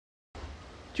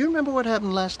Do you remember what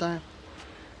happened last time?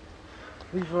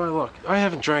 Levi, look, I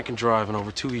haven't drank and drive in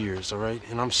over 2 years, all right?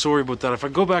 And I'm sorry about that. If I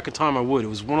go back in time, I would. It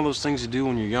was one of those things you do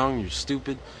when you're young, you're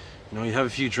stupid. You know, you have a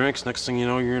few drinks, next thing you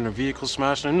know, you're in a vehicle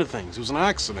smashing into things. It was an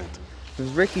accident. It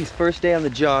was Ricky's first day on the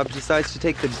job. Decides to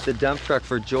take the dump truck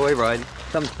for a joyride.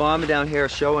 Comes bombing down here,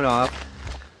 showing off.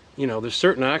 You know, there's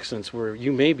certain accidents where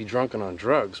you may be drunk and on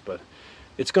drugs, but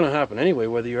it's gonna happen anyway,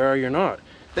 whether you are or you're not.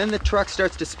 Then the truck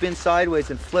starts to spin sideways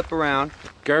and flip around.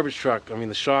 Garbage truck, I mean,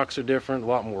 the shocks are different, a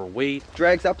lot more weight.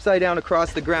 Drags upside down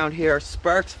across the ground here,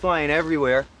 sparks flying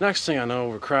everywhere. Next thing I know,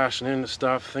 we're crashing into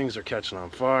stuff, things are catching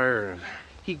on fire.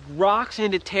 He rocks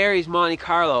into Terry's Monte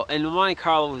Carlo, and the Monte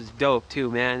Carlo was dope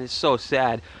too, man. It's so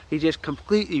sad. He just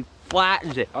completely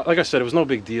flattens it. Like I said, it was no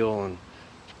big deal, and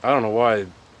I don't know why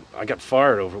I got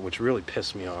fired over it, which really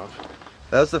pissed me off.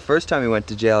 That was the first time he went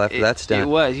to jail after that stunt. It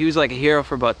was. He was like a hero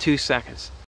for about 2 seconds.